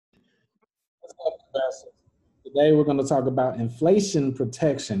What's up, investors? Today we're going to talk about inflation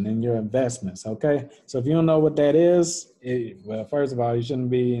protection in your investments. Okay, so if you don't know what that is, well, first of all, you shouldn't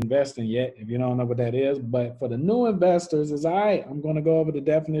be investing yet if you don't know what that is. But for the new investors, it's all right. I'm going to go over the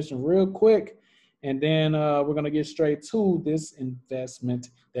definition real quick, and then we're going to get straight to this investment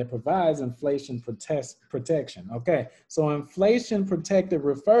that provides inflation protection. Okay, so inflation protected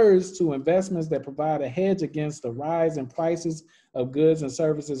refers to investments that provide a hedge against the rise in prices of goods and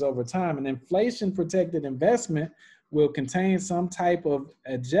services over time. An inflation protected investment will contain some type of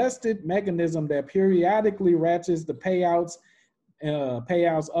adjusted mechanism that periodically ratchets the payouts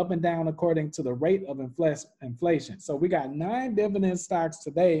up and down according to the rate of inflation. So we got 9 dividend stocks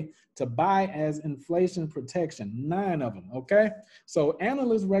today to buy as inflation protection, 9 of them, okay? So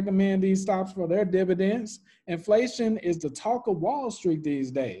analysts recommend these stocks for their dividends. Inflation is the talk of Wall Street these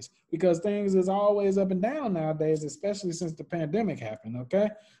days because things is always up and down nowadays, especially since the pandemic happened, okay?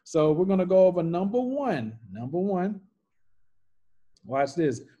 So we're gonna go over number one, watch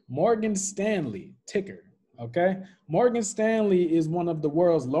this, Morgan Stanley, ticker. Okay, Morgan Stanley is one of the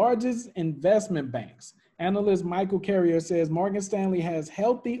world's largest investment banks. Analyst Michael Carrier says Morgan Stanley has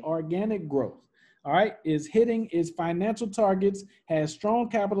healthy organic growth. All right, is hitting its financial targets, has strong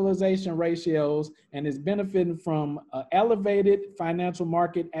capitalization ratios, and is benefiting from elevated financial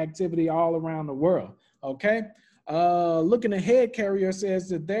market activity all around the world. Okay, looking ahead, Carrier says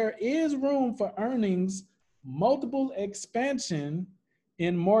that there is room for earnings multiple expansion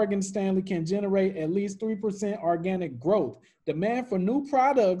in Morgan Stanley can generate at least 3% organic growth. Demand for new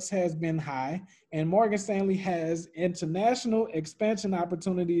products has been high, and Morgan Stanley has international expansion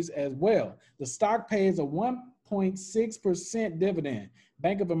opportunities as well. The stock pays a 1.6% dividend.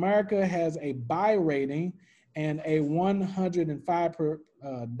 Bank of America has a buy rating and a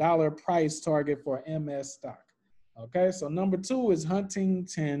 $105 price target for MS stock. Okay, so number 2 is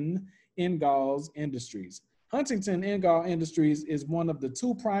Huntington Ingalls Industries. Huntington Ingalls Industries is one of the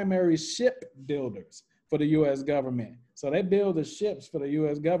 2 primary ship builders for the U.S. government. So they build the ships for the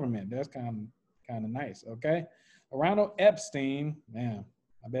U.S. government. That's kind of nice, okay? Ronald Epstein, man,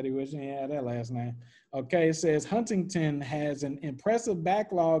 I bet he wish he had that last name. Okay, it says Huntington has an impressive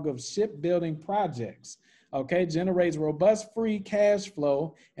backlog of shipbuilding projects, okay, generates robust free cash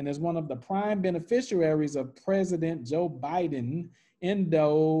flow, and is one of the prime beneficiaries of President Joe Biden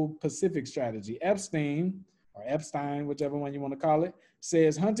Indo-Pacific strategy. Epstein, whichever one you want to call it,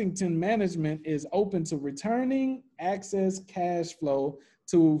 says Huntington management is open to returning excess cash flow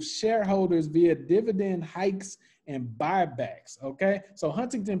to shareholders via dividend hikes and buybacks, okay? So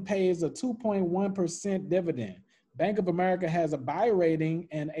Huntington pays a 2.1% dividend. Bank of America has a buy rating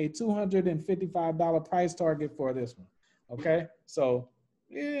and a $255 price target for this one, okay? So,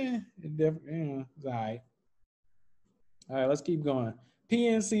 it's all right. All right, let's keep going.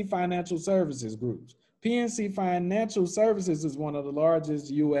 PNC Financial Services Groups. PNC Financial Services is one of the largest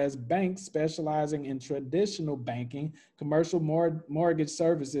U.S. banks specializing in traditional banking, commercial mortgage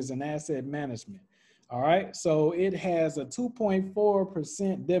services, and asset management. All right, so it has a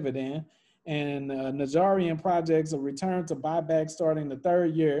 2.4% dividend, and Najarian projects a return to buyback starting the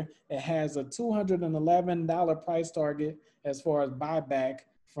 3rd year. It has a $211 price target as far as buyback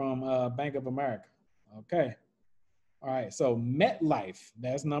from Bank of America. Okay. All right, so MetLife,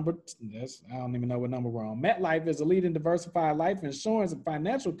 I don't even know what number we're on. MetLife is a leading diversified life insurance and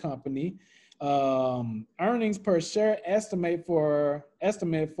financial company. Earnings per share estimate for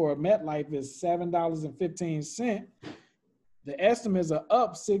MetLife is $7.15. The estimates are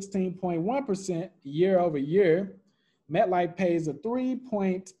up 16.1% year over year. MetLife pays a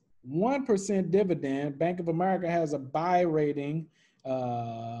 3.1% dividend. Bank of America has a buy rating,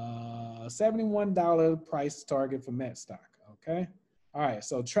 $71 price target for Met stock, okay? All right,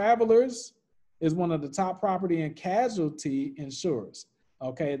 so Travelers is one of the top property and casualty insurers,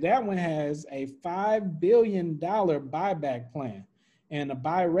 okay? That one has a $5 billion buyback plan and a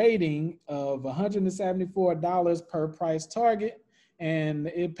buy rating of $174 per price target, and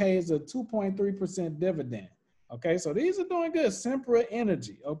it pays a 2.3% dividend. Okay, so these are doing good. Sempra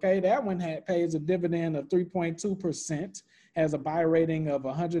Energy, okay, that one pays a dividend of 3.2%, has a buy rating of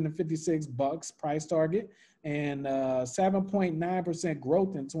 $156 price target, and 7.9%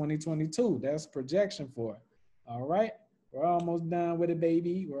 growth in 2022. That's projection for it. All right, we're almost done with it,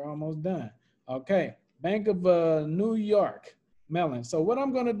 baby. We're almost done. Okay, Bank of New York Mellon. So what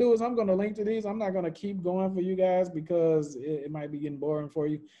I'm going to do is I'm going to link to these. I'm not going to keep going for you guys because it might be getting boring for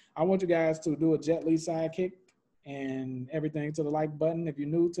you. I want you guys to do a Jet Li sidekick and everything to the like button. If you're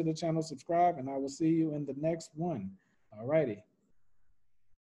new to the channel, subscribe, and I will see you in the next one. All righty.